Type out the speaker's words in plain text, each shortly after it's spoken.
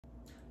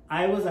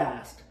I was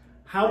asked,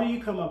 how do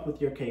you come up with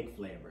your cake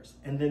flavors?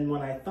 And then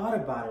when I thought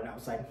about it, I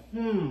was like,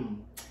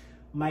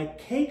 my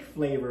cake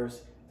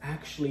flavors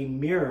actually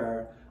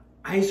mirror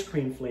ice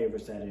cream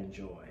flavors that I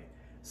enjoy,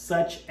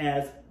 such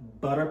as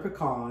butter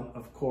pecan,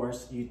 of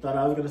course. You thought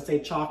I was gonna say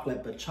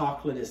chocolate, but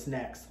chocolate is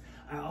next.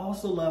 I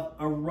also love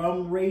a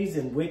rum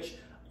raisin, which,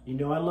 you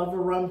know I love a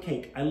rum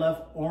cake. I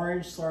love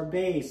orange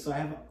sorbet, so I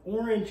have an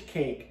orange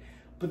cake.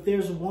 But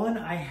there's one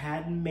I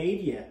hadn't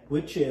made yet,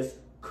 which is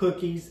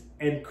cookies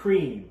and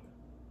cream.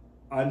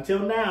 Until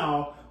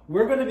now,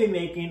 we're gonna be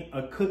making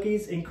a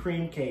cookies and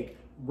cream cake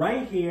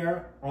right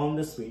here on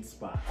the Sweet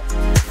Spot.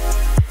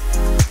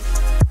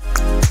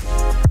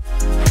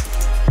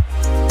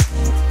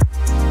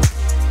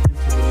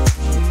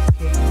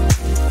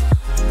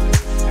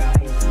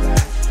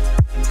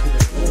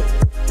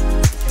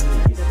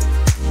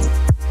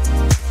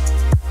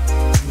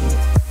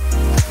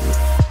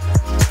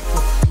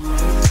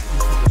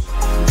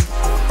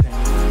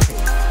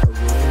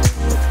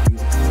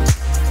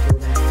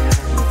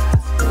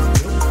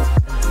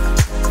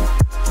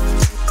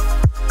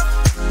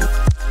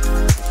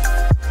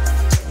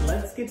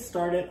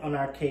 Started on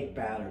our cake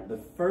batter. The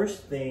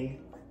first thing,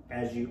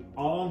 as you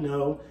all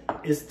know,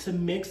 is to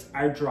mix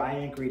our dry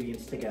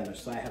ingredients together.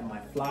 So I have my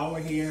flour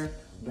here.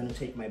 I'm going to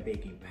take my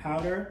baking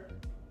powder,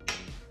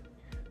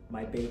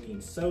 my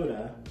baking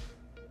soda,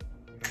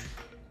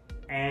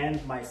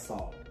 and my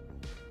salt.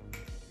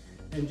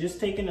 And just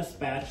taking a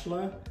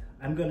spatula,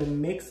 I'm going to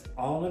mix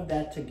all of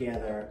that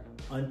together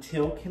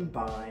until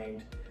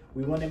combined.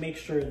 We want to make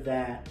sure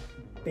that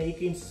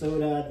baking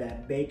soda,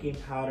 that baking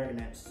powder, and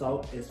that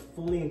salt is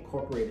fully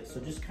incorporated.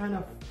 So just kind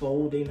of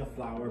folding the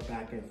flour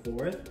back and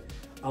forth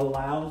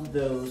allows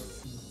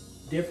those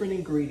different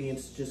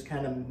ingredients to just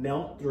kind of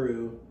melt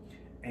through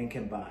and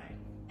combine.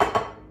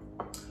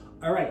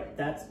 All right,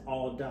 that's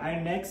all done.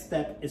 Our next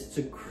step is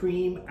to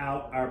cream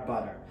out our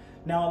butter.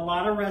 Now, a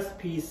lot of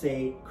recipes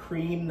say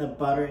cream the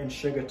butter and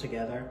sugar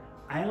together.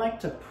 I like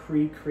to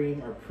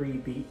pre-cream or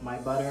pre-beat my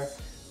butter,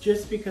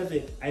 just because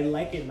I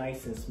like it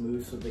nice and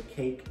smooth so the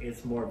cake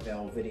is more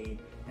velvety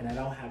and I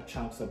don't have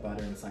chunks of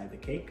butter inside the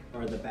cake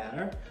or the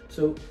batter.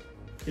 So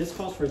this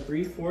calls for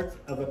 3/4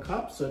 of a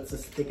cup, so it's a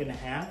stick and a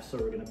half. So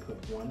we're gonna put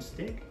 1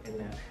 stick and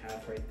that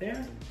half right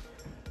there.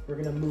 We're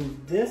gonna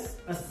move this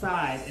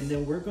aside and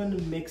then we're gonna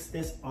mix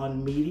this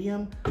on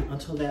medium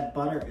until that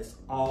butter is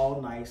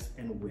all nice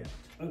and whipped.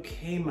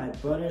 Okay, my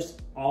butter's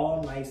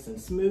all nice and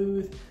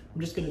smooth. I'm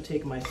just gonna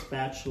take my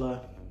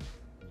spatula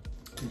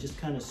and just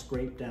kind of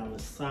scrape down the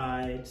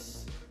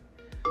sides.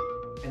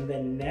 And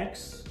then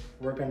next,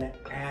 we're gonna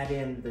add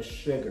in the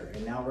sugar.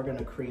 And now we're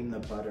gonna cream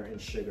the butter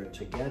and sugar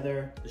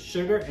together. The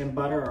sugar and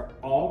butter are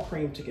all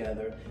creamed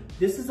together.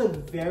 This is a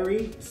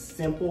very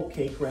simple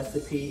cake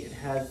recipe. It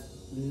has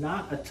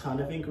not a ton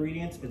of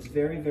ingredients. It's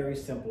very, very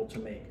simple to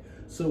make.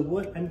 So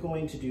what I'm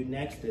going to do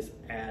next is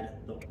add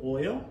the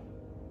oil,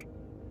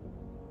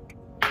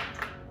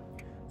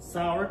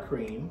 sour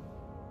cream,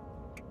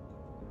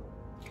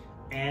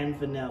 and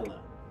vanilla.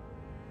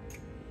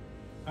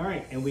 All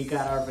right, and we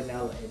got our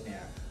vanilla in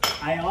there.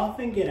 I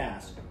often get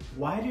asked,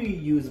 why do you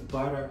use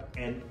butter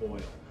and oil?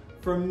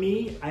 For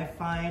me, I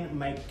find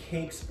my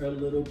cakes are a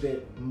little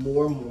bit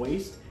more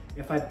moist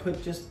if I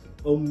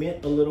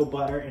omit a little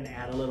butter and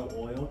add a little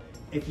oil.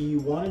 If you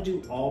want to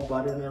do all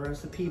butter in a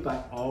recipe,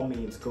 by all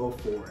means, go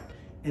for it.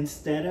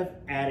 Instead of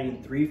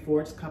adding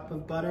 3/4 cup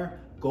of butter,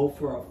 go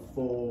for a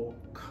full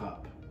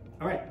cup.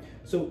 All right,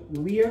 so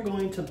we are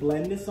going to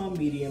blend this on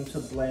medium to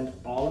blend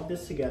all of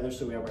this together.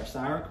 So we have our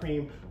sour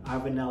cream, our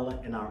vanilla,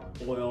 and our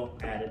oil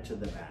added to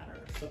the batter.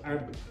 So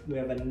we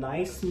have a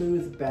nice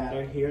smooth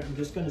batter here. I'm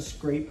just gonna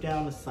scrape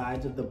down the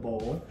sides of the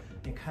bowl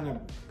and kind of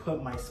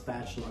put my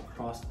spatula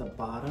across the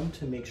bottom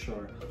to make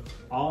sure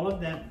all of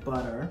that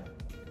butter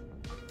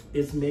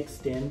is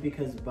mixed in,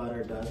 because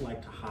butter does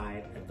like to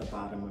hide at the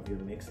bottom of your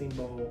mixing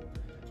bowl.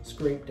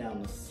 Scrape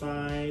down the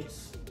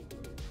sides.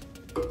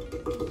 All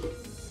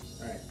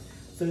right.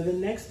 So the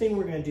next thing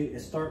we're gonna do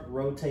is start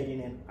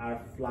rotating in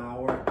our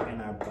flour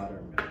and our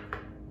buttermilk.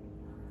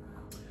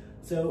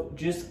 So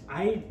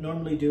I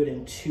normally do it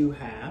in 2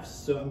 halves.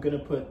 So I'm gonna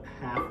put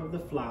half of the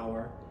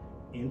flour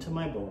into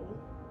my bowl.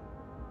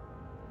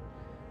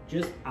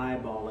 Just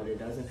eyeball it, it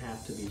doesn't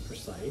have to be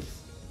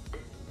precise.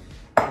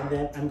 And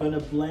then I'm gonna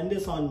blend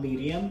this on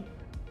medium,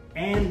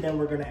 and then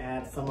we're gonna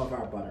add some of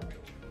our buttermilk.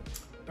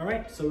 All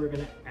right, so we're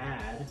gonna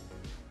add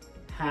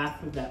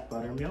half of that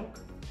buttermilk,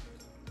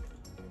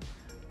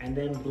 and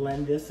then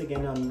blend this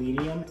again on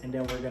medium, and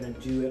then we're gonna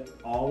do it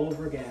all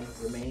over again,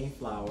 remaining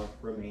flour,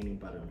 remaining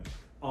buttermilk.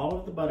 All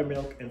of the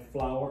buttermilk and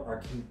flour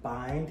are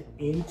combined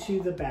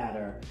into the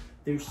batter.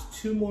 There's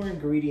 2 more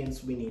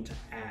ingredients we need to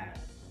add.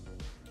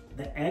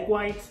 The egg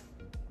whites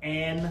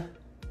and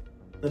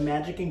the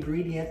magic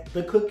ingredient,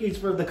 the cookies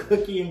for the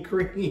cookie and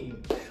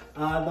cream.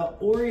 The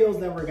Oreos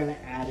that we're gonna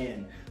add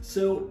in.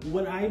 So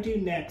what I do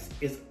next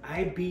is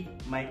I beat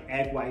my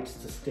egg whites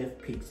to stiff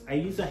peaks. I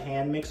use a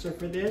hand mixer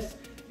for this.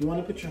 You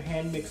wanna put your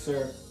hand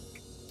mixer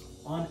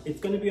on, it's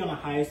gonna be on a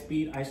high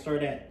speed. I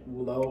start at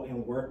low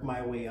and work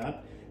my way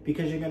up.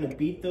 because you're gonna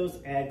beat those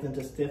eggs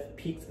into stiff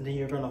peaks and then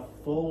you're gonna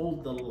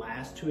fold the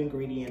last two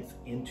ingredients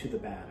into the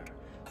batter.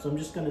 So I'm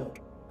just gonna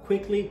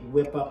quickly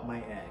whip up my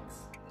eggs.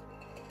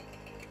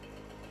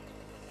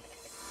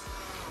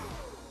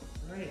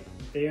 All right,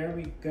 there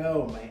we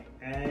go. My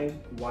egg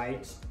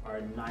whites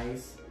are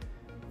nice.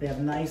 They have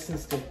nice and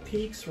stiff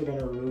peaks. We're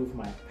gonna remove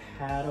my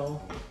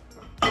paddle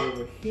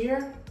over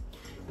here.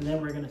 And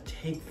then we're gonna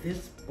take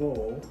this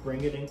bowl,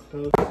 bring it in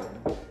closer,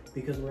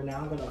 because we're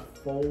now gonna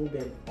fold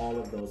in all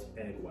of those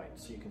egg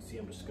whites. So you can see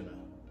I'm just gonna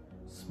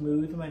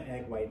smooth my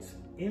egg whites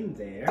in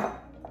there.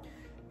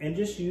 And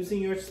just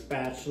using your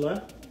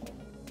spatula,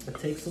 it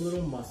takes a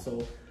little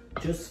muscle,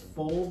 just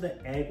fold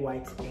the egg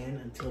whites in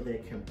until they're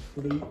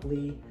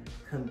completely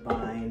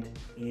combined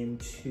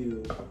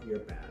into your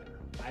batter.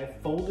 I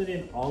folded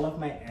in all of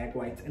my egg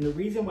whites, and the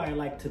reason why I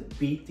like to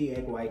beat the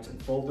egg whites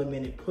and fold them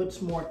in, it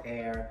puts more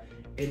air,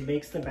 it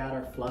makes the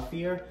batter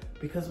fluffier,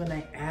 because when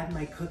I add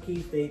my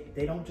cookies,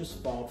 they don't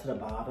just fall to the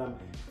bottom.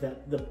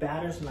 The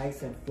batter's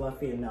nice and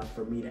fluffy enough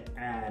for me to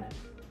add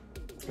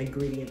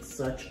ingredients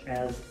such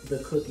as the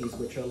cookies,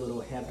 which are a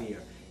little heavier.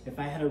 If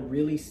I had a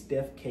really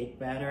stiff cake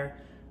batter,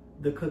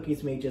 the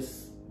cookies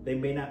they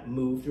may not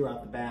move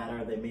throughout the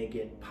batter, they may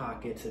get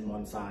pockets in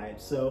one side.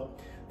 So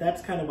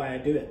that's kind of why I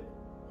do it.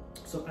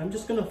 So I'm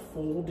just gonna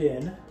fold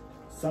in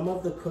some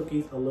of the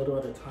cookies a little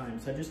at a time.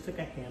 So I just took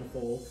a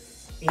handful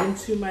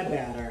into my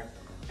batter,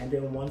 and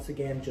then once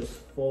again, just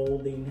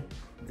folding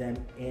them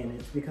in.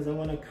 It's because I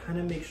wanna kind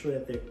of make sure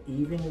that they're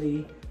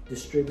evenly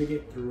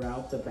distributed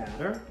throughout the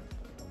batter.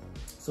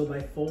 So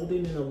by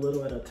folding in a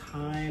little at a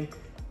time,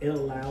 it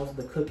allows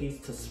the cookies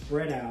to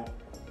spread out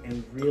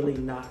and really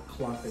not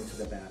clump into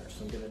the batter.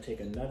 So I'm gonna take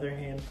another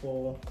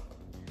handful,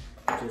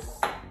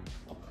 just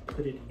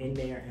put it in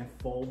there and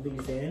fold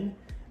these in.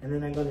 And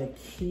then I'm gonna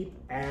keep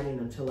adding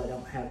until I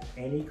don't have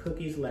any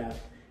cookies left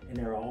and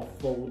they're all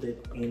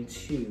folded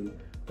into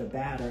the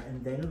batter,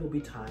 and then it'll be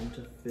time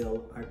to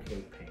fill our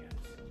cake pans.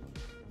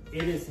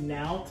 It is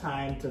now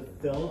time to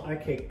fill our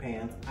cake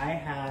pans.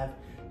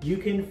 You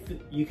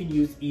can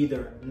use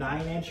either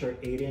 9-inch or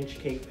 8-inch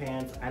cake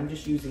pans. I'm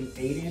just using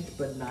 8-inch,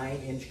 but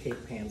 9-inch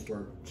cake pans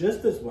work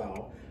just as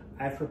well.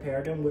 I've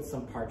prepared them with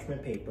some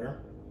parchment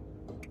paper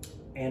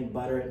and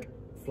butter and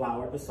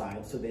flour at the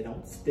side so they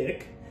don't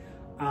stick.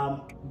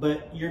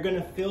 But you're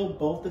gonna fill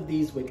both of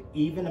these with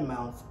even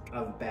amounts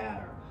of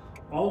batter.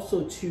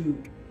 Also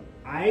too,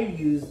 I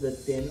use the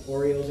thin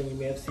Oreos, and you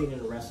may have seen in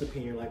a recipe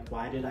and you're like,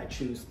 why did I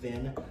choose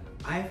thin?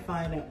 I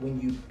find that when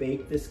you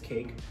bake this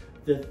cake,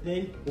 the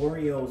thin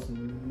Oreos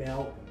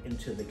melt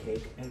into the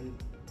cake, and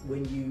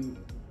when you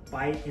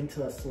bite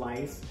into a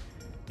slice,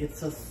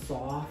 it's a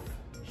soft,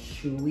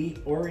 chewy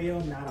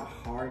Oreo, not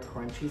a hard,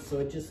 crunchy, so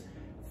it just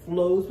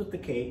flows with the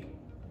cake.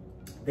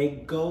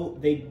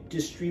 They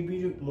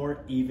distribute it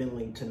more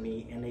evenly to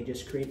me, and they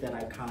just create that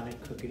iconic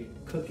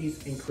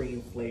cookies and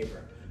cream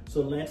flavor. So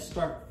let's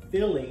start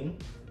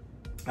filling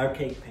our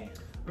cake pan.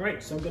 All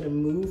right, so I'm gonna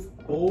move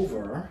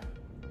over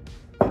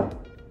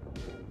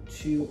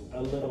to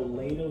a little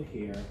ladle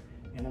here,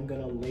 and I'm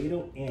gonna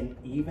ladle in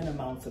even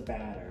amounts of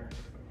batter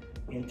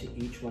into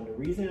each one. The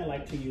reason I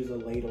like to use a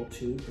ladle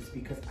too is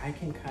because I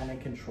can kind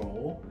of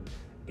control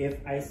if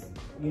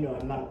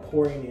I'm not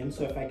pouring in.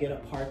 So if I get a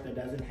part that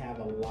doesn't have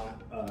a lot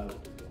of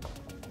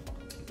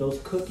those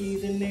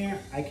cookies in there,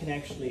 I can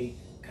actually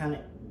kind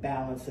of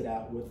balance it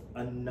out with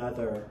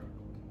another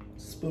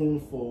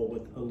spoonful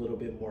with a little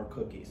bit more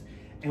cookies.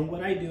 And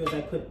what I do is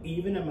I put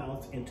even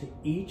amounts into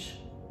each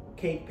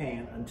cake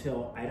pan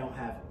until I don't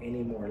have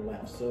any more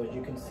left. So as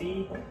you can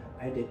see,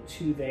 I did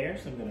 2 there,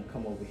 so I'm gonna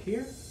come over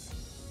here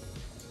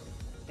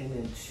and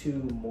then 2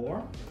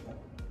 more.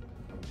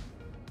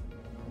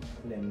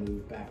 And then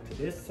move back to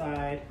this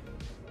side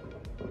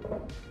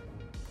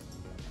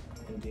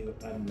and do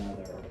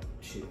another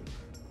 2.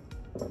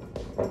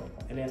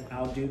 And then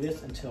I'll do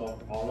this until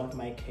all of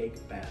my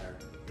cake batter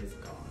is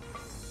gone.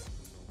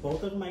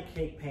 Both of my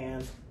cake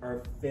pans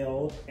are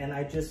filled, and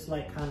I just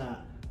like kind of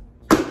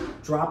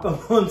drop them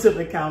onto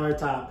the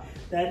countertop.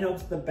 That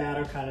helps the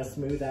batter kind of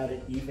smooth out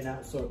and even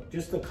out. So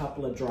just a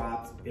couple of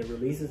drops, it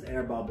releases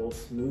air bubbles,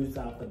 smooths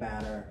out the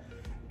batter,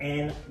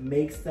 and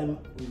makes them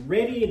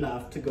ready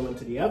enough to go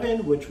into the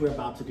oven, which we're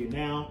about to do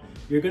now.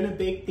 You're gonna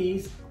bake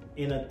these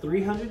in a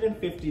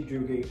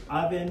 350-degree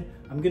oven.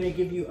 I'm gonna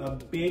give you a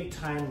big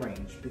time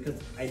range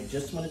because I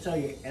just wanna tell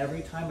you,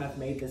 every time I've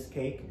made this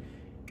cake,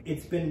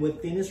 it's been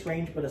within this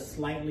range, but a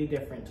slightly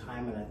different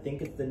time, and I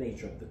think it's the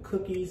nature of the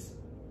cookies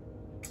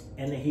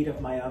and the heat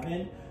of my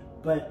oven.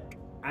 But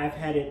I've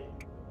had it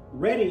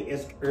ready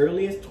as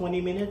early as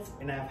 20 minutes,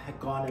 and I've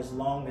gone as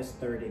long as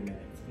 30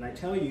 minutes. And I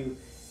tell you,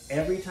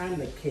 every time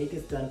the cake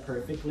is done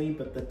perfectly,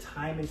 but the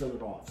time is a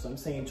little off. So I'm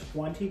saying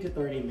 20 to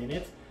 30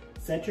 minutes.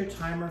 Set your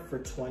timer for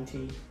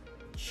 20.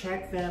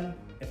 Check them.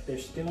 If they're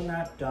still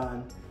not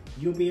done,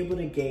 you'll be able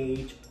to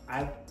gauge.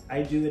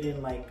 I do it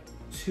in like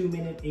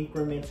 2-minute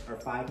increments or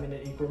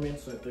 5-minute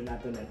increments. So if they're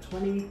not done at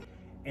 20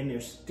 and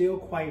they're still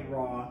quite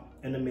raw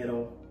in the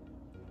middle,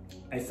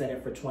 I set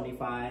it for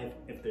 25.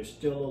 If they're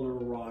still a little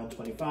raw in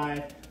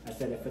 25, I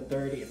set it for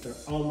 30. If they're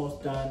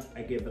almost done,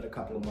 I give it a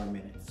couple of more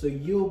minutes. So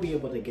you'll be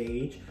able to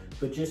gauge,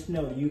 but just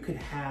know you could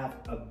have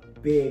a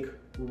big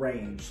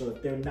range. So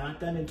if they're not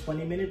done in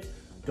 20 minutes,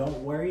 don't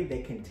worry,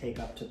 they can take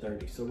up to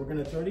 30. So we're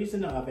gonna throw these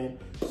in the oven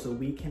so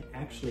we can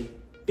actually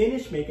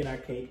finish making our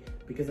cake,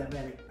 because I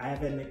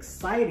have an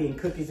exciting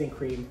cookies and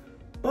cream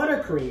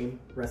buttercream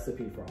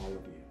recipe for all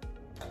of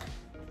you.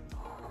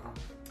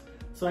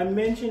 So I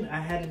mentioned I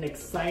had an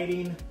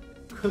exciting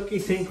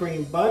cookies and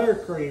cream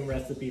buttercream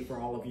recipe for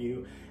all of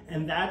you,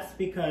 and that's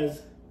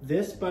because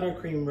this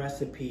buttercream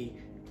recipe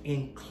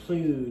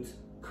includes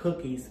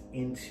cookies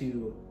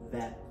into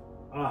that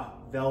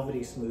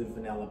velvety smooth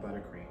vanilla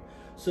buttercream.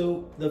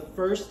 So the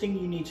first thing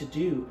you need to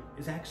do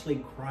is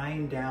actually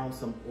grind down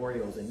some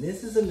Oreos, and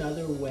this is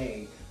another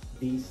way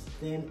these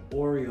thin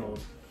Oreos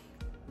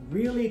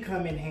really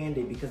come in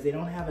handy because they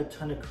don't have a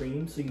ton of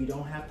cream, so you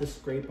don't have to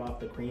scrape off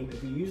the cream.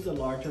 If you use the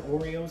larger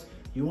Oreos,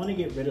 you want to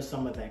get rid of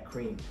some of that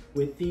cream.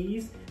 With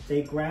these,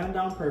 they ground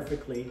down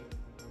perfectly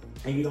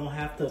and you don't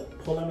have to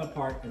pull them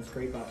apart and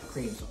scrape off the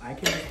cream. So I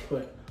can just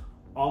put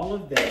all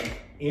of them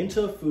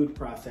into a food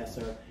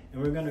processor,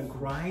 and we're gonna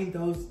grind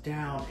those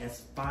down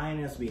as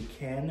fine as we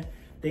can.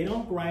 They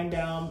don't grind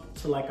down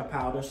to like a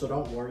powder, so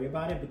don't worry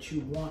about it, but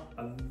you want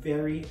a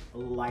very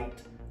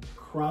light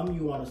crumb.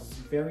 You want a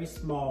very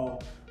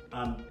small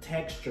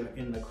texture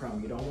in the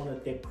crumb. You don't want a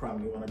thick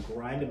crumb. You want to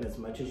grind them as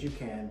much as you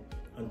can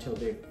until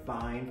they're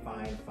fine,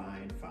 fine,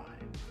 fine,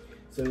 fine.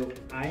 So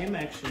I am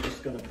actually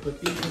just gonna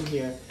put these in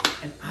here,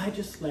 and I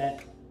just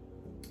let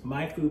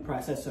my food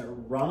processor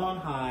run on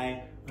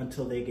high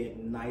until they get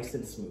nice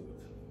and smooth.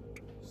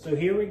 So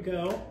here we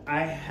go.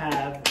 I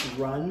have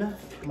run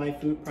my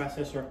food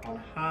processor on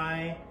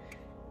high,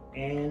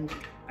 and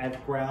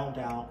I've ground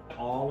down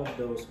all of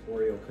those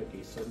Oreo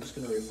cookies. So I'm just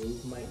gonna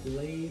remove my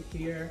blade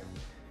here,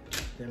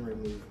 then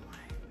remove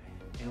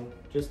and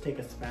just take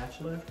a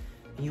spatula,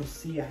 and you'll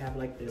see I have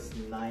like this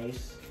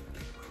nice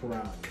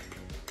crumb.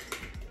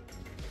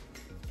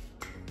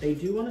 They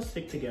do want to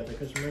stick together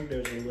because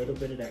remember there's a little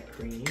bit of that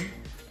cream,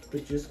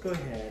 but just go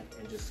ahead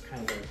and just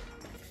kind of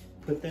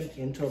put them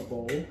into a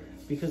bowl,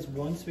 because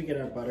once we get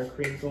our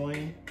buttercream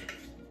going,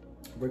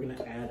 we're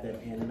gonna add them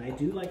in. And I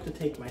do like to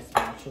take my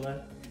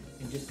spatula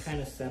and just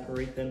kind of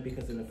separate them,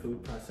 because in the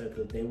food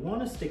processor, they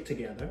want to stick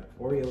together.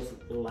 Oreos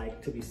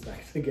like to be stuck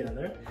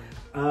together.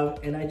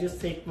 And I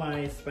just take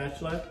my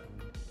spatula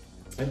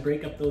and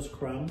break up those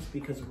crumbs,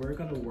 because we're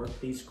gonna work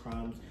these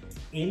crumbs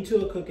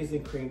into a cookies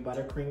and cream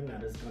buttercream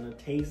that is gonna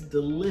taste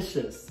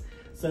delicious.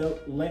 So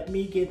let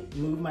me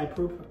move my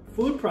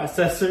food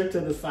processor to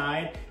the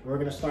side, and we're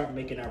gonna start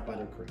making our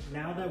buttercream.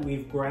 Now that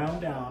we've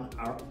ground down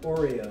our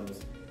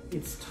Oreos,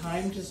 it's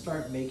time to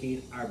start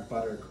making our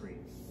buttercream.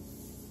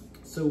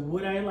 So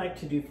what I like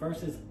to do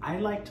first is I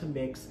like to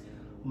mix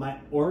my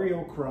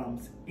Oreo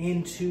crumbs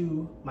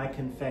into my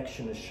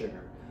confectioner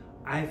sugar.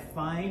 I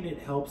find it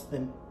helps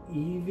them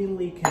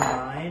evenly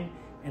combine,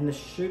 and the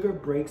sugar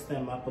breaks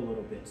them up a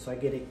little bit, so I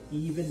get an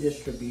even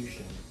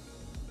distribution.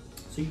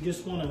 So you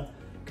just wanna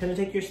kind of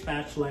take your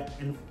spatula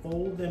and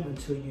fold them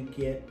until you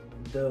get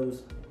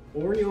those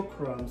Oreo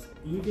crumbs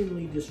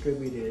evenly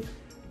distributed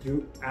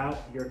throughout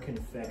your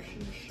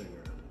confectioner sugar.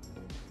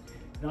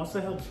 It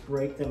also helps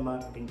break them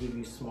up and give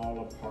you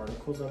smaller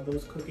particles of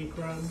those cookie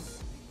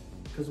crumbs,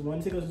 because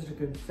once it goes into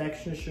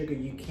confectioner sugar,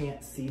 you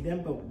can't see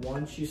them, but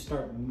once you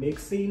start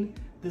mixing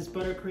this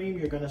buttercream,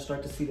 you're gonna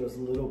start to see those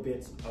little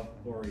bits of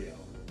Oreo.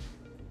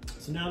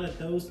 So now that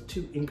those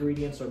two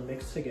ingredients are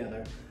mixed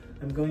together,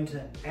 I'm going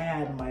to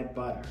add my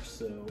butter.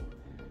 So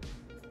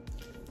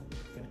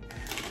I'm gonna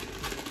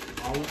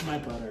add all of my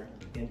butter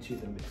into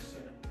the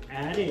mixer.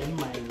 Add in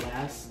my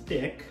last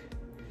stick,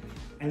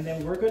 and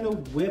then we're gonna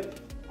whip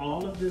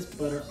all of this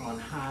butter on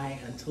high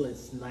until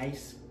it's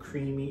nice,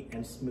 creamy,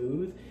 and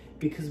smooth,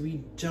 because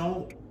we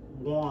don't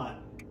want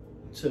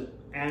to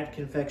add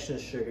confectioner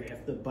sugar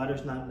if the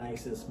butter's not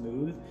nice and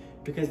smooth,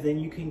 because then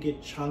you can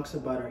get chunks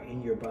of butter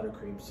in your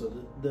buttercream. So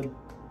the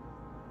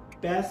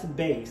best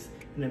base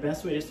and the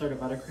best way to start a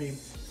buttercream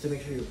is to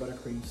make sure your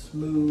buttercream's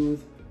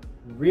smooth,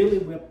 really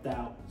whipped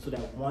out, so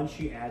that once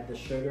you add the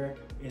sugar,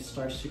 it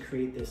starts to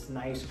create this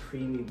nice,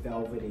 creamy,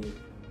 velvety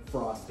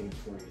frosting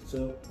for you.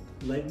 So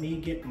let me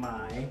get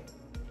my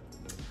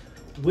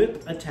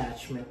whip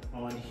attachment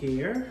on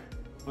here,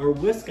 or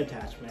whisk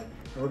attachment,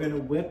 and we're gonna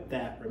whip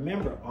that.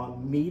 Remember,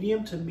 on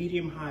medium to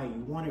medium high,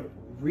 you want it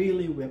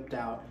really whipped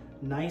out,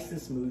 nice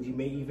and smooth. You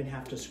may even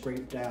have to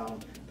scrape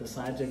down the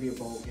sides of your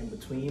bowl in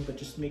between, but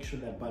just make sure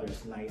that butter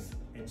is nice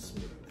and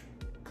smooth.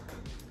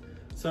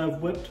 So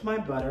I've whipped my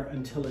butter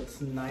until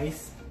it's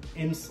nice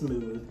and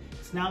smooth.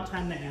 It's now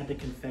time to add the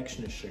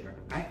confectioner sugar.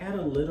 I add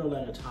a little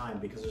at a time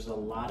because there's a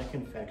lot of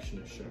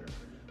confectioner sugar.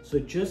 So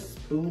just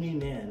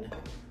spooning in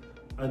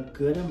a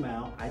good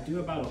amount. I do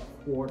about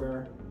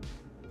 1/4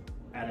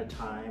 at a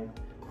time.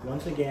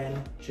 Once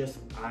again, just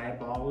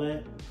eyeball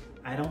it.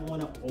 I don't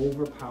want to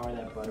overpower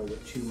that butter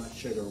with too much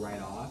sugar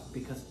right off,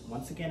 because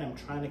once again, I'm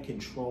trying to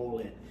control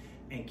it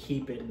and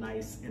keep it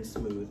nice and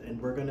smooth. And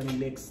we're gonna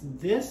mix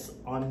this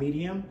on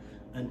medium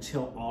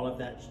until all of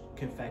that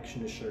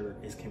confectioner sugar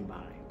is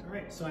combined. All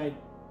right, so I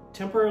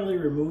temporarily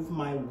removed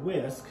my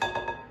whisk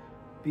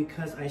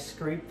because I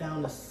scraped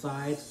down the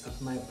sides of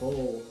my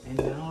bowl, and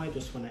now I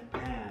just wanna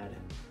add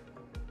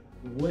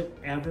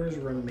whatever's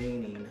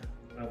remaining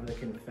of the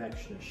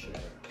confectioner sugar.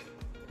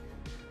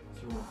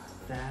 So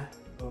with that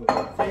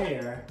over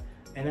there,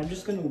 and I'm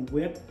just gonna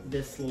whip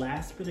this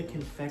last bit of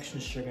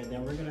confectioner sugar,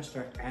 then we're gonna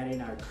start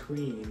adding our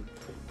cream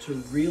to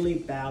really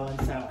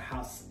balance out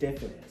how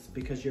stiff it is,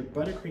 because your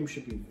buttercream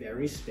should be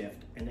very stiff,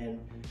 and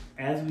then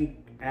as we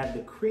add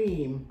the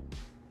cream,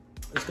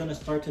 it's gonna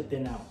start to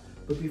thin out.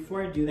 But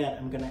before I do that,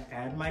 I'm gonna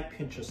add my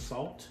pinch of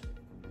salt,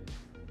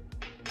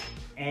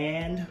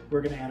 and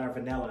we're gonna add our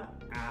vanilla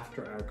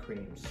after our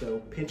cream. So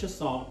pinch of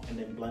salt and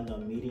then blend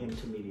on medium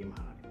to medium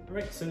high. All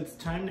right, so it's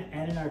time to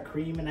add in our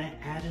cream, and I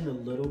add in a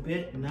little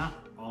bit, not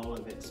all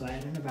of it. So I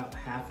add in about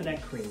half of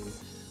that cream,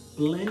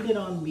 blend it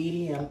on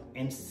medium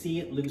and see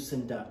it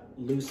loosen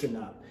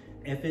up.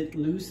 If it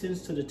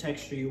loosens to the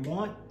texture you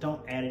want,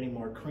 don't add any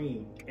more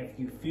cream. If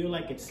you feel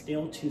like it's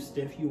still too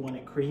stiff, you want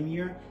it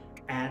creamier,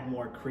 add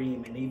more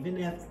cream. And even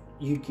if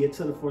you get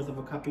to the fourth of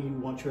a cup and you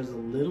want yours a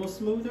little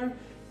smoother,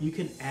 you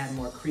can add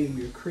more cream.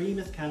 Your cream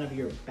is kind of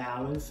your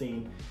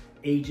balancing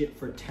agent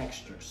for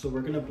texture. So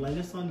we're gonna blend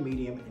this on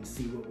medium and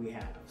see what we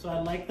have. So I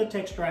like the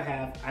texture I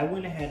have. I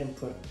went ahead and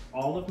put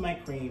all of my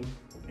cream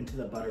into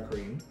the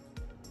buttercream.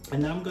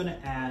 And now I'm gonna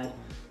add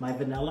my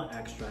vanilla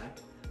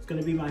extract. It's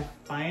gonna be my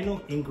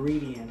final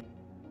ingredient.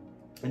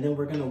 And then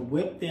we're gonna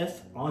whip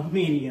this on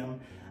medium,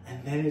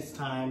 and then it's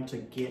time to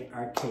get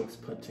our cakes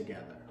put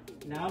together.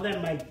 Now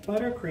that my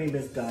buttercream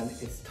is done,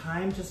 it's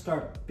time to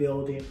start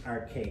building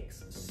our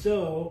cakes.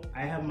 So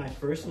I have my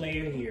first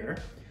layer here.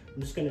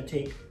 I'm just gonna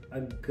take a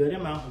good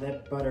amount of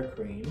that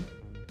buttercream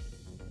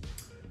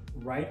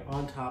right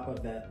on top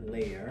of that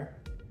layer,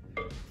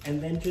 and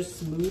then just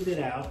smooth it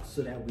out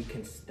so that we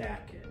can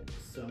stack it.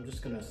 So I'm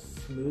just gonna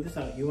smooth this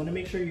out. You wanna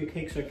make sure your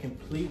cakes are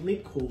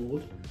completely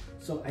cooled.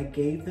 So I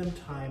gave them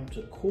time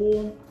to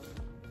cool.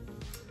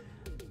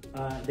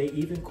 They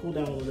even cooled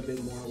down a little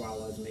bit more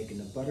while I was making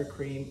the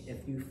buttercream.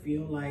 If you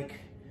feel like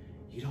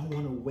you don't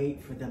wanna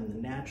wait for them to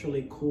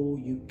naturally cool,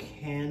 you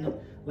can,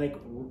 like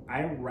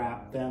I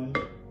wrap them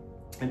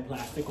in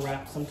plastic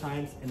wrap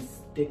sometimes and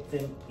stick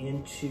them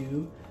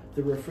into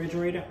the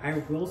refrigerator. I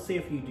will say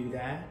if you do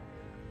that,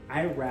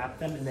 I wrap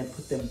them and then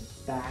put them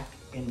back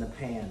in the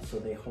pan so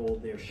they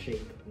hold their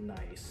shape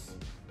nice.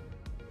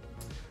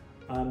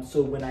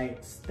 So when I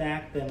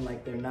stack them,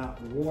 like they're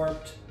not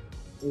warped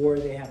or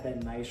they have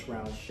that nice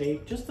round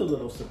shape, just a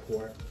little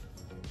support.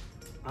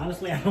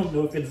 Honestly, I don't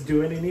know if it's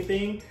doing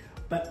anything,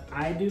 but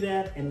I do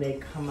that and they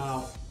come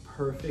out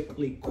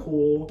perfectly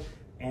cool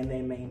and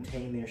they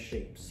maintain their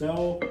shape.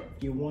 So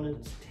if you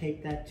want to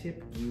take that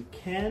tip, you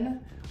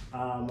can,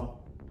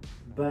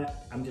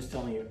 but I'm just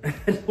telling you,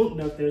 I don't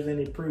know if there's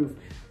any proof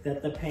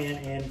that the pan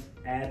end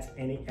adds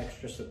any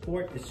extra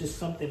support. It's just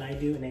something I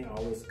do and they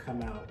always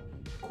come out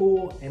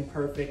cool and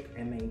perfect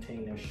and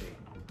maintain their shape.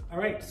 All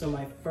right, so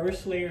my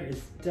first layer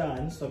is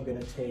done. So I'm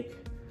gonna take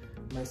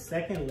my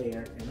second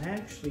layer and I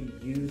actually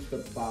use the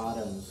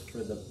bottoms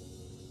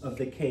of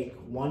the cake.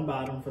 One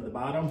bottom for the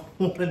bottom,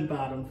 one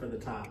bottom for the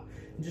top.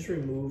 And just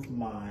remove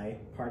my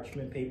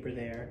parchment paper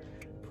there,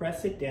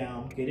 press it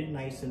down, get it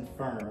nice and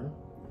firm,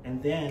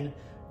 and then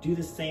do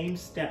the same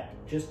step,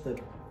 just a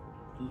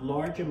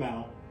large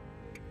amount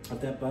of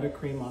that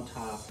buttercream on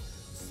top,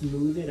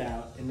 smooth it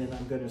out, and then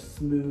I'm gonna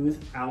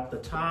smooth out the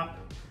top,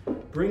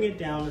 bring it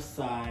down the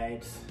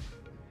sides,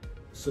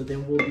 so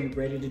then we'll be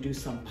ready to do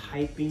some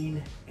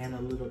piping and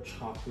a little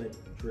chocolate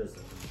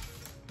drizzle.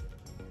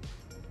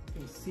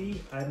 You can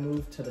see I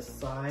moved to the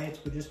sides.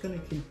 We're just gonna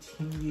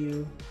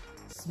continue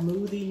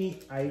smoothing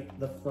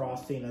the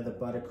frosting of the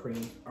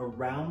buttercream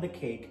around the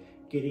cake,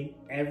 getting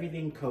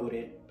everything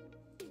coated.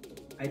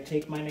 I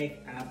take my knife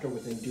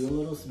afterwards and do a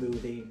little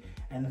smoothing,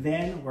 and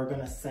then we're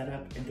gonna set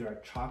up and do our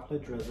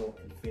chocolate drizzle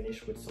and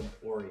finish with some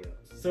Oreos.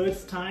 So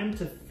it's time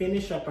to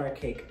finish up our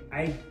cake.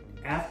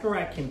 After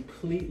I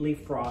completely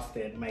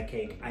frosted my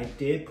cake, I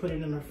did put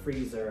it in the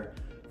freezer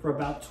for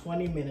about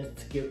 20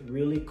 minutes to get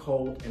really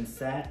cold and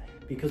set,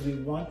 because we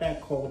want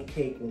that cold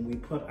cake when we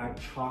put our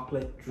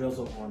chocolate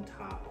drizzle on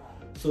top.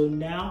 So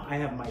now I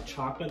have my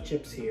chocolate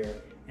chips here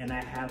and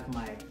I have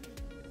my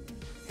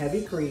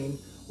heavy cream.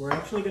 We're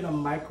actually gonna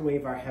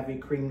microwave our heavy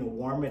cream to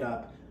warm it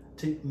up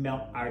to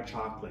melt our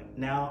chocolate.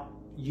 Now,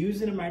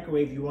 using a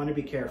microwave, you wanna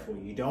be careful.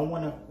 You don't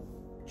wanna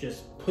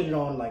just put it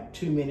on like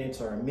 2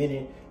 minutes or a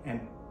minute and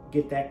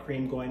get that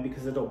cream going,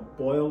 because it'll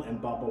boil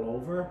and bubble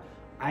over.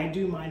 I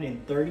do mine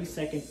in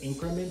 30-second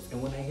increments,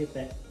 and when I hit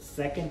that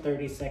second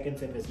 30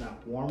 seconds, if it's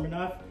not warm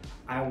enough,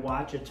 I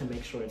watch it to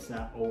make sure it's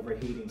not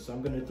overheating. So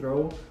I'm gonna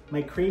throw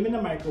my cream in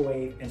the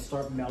microwave and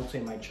start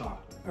melting my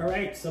chocolate. All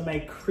right, so my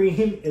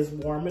cream is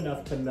warm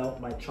enough to melt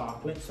my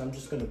chocolate, so I'm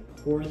just gonna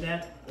pour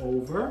that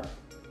over.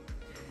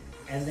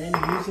 And then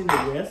using the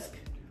whisk,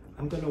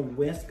 I'm gonna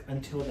whisk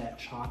until that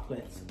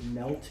chocolate's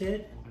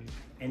melted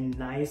and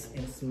nice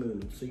and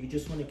smooth. So you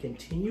just wanna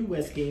continue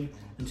whisking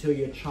until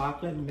your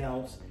chocolate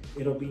melts.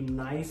 It'll be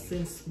nice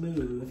and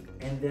smooth,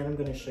 and then I'm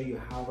gonna show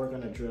you how we're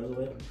gonna drizzle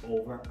it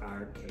over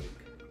our cake.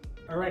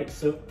 All right,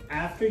 so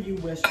after you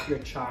whisk your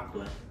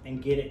chocolate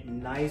and get it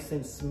nice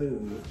and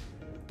smooth,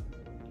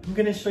 I'm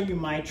gonna show you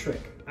my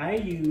trick. I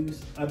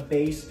use a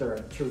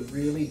baster to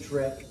really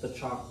drip the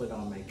chocolate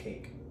on my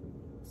cake.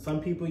 Some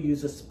people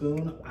use a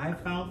spoon. I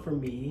found for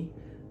me,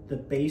 the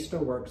baster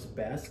works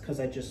best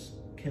because I just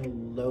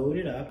can load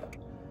it up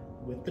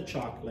with the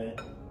chocolate.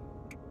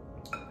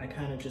 I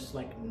kind of just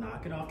like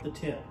knock it off the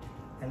tip.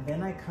 And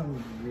then I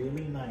come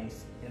really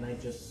nice and I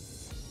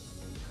just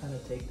kind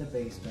of take the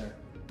baster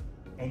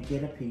and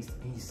get a piece,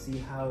 and you see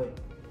how it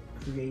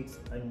creates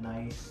a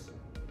nice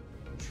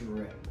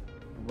drip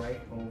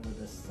right over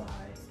the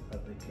sides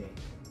of the cake.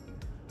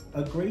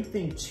 A great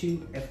thing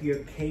too, if your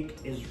cake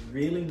is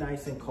really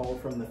nice and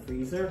cold from the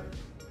freezer,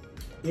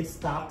 it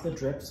stops the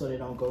drip so they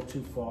don't go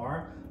too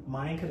far.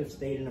 Mine could have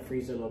stayed in the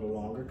freezer a little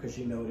longer because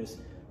you notice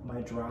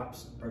my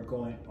drops are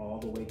going all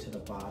the way to the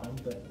bottom,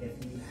 but if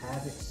you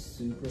have it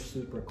super,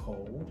 super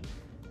cold,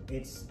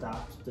 it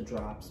stops the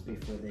drops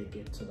before they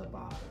get to the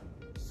bottom.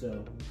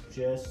 So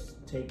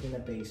just taking a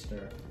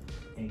baster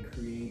and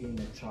creating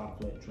the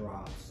chocolate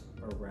drops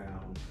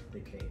around the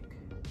cake.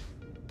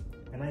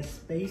 And I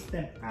space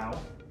them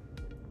out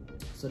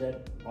so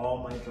that all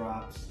my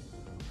drops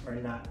are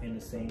not in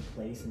the same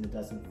place and it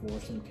doesn't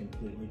force them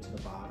completely to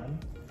the bottom.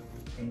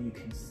 And you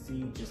can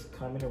see just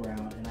coming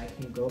around, and I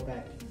can go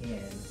back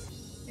in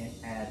and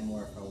add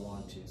more if I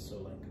want to. So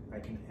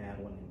like I can add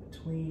one in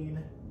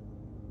between,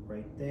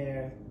 right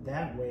there.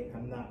 That way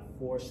I'm not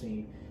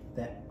forcing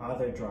that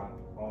other drop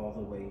all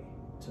the way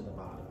to the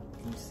bottom.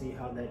 You see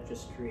how that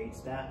just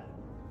creates that?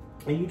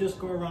 And you just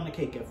go around the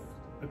cake. If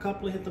a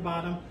couple hit the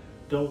bottom,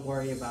 don't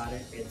worry about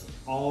it. It's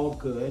all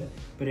good.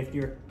 But if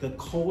the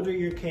colder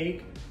your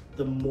cake,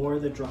 the more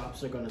the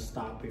drops are gonna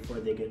stop before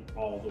they get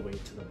all the way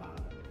to the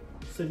bottom.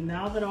 So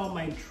now that all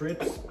my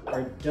drips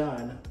are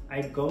done,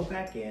 I go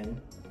back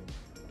in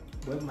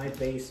with my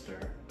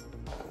baster,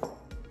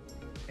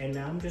 and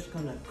now I'm just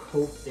gonna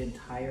coat the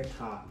entire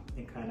top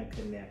and kind of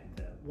connect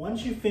them.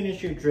 Once you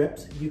finish your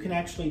drips, you can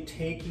actually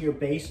take your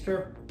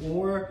baster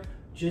or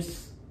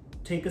just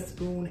take a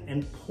spoon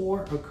and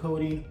pour a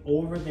coating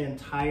over the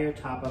entire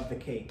top of the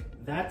cake.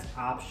 That's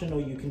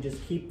optional. You can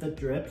just keep the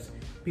drips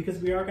because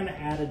we are gonna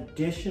add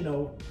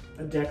additional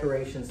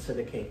decorations to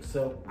the cake.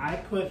 So I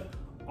put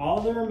all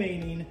the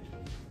remaining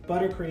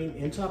buttercream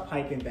into a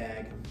piping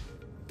bag,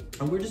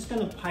 and we're just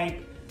gonna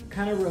pipe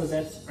kind of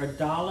rosettes or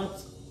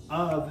dollops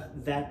of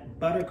that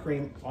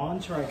buttercream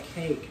onto our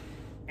cake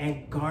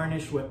and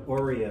garnish with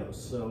Oreos.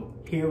 So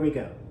here we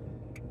go.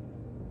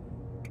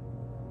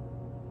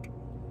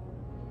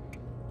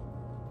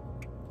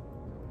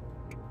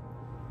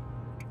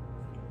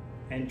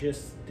 And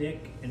just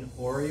stick an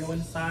Oreo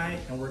inside,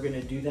 and we're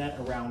gonna do that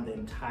around the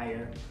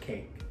entire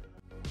cake.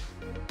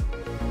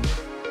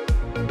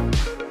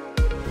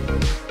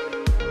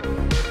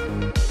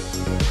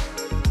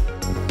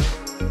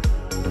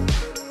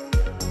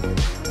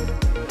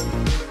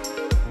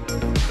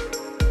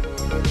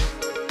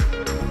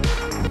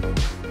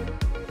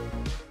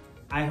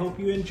 I hope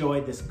you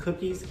enjoyed this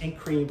cookies and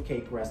cream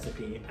cake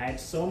recipe. I had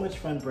so much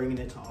fun bringing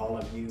it to all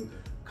of you.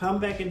 Come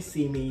back and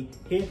see me,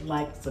 hit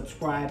like,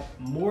 subscribe,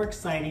 more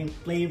exciting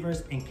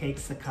flavors and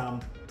cakes to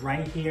come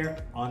right here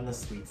on The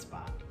Sweet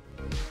Spot.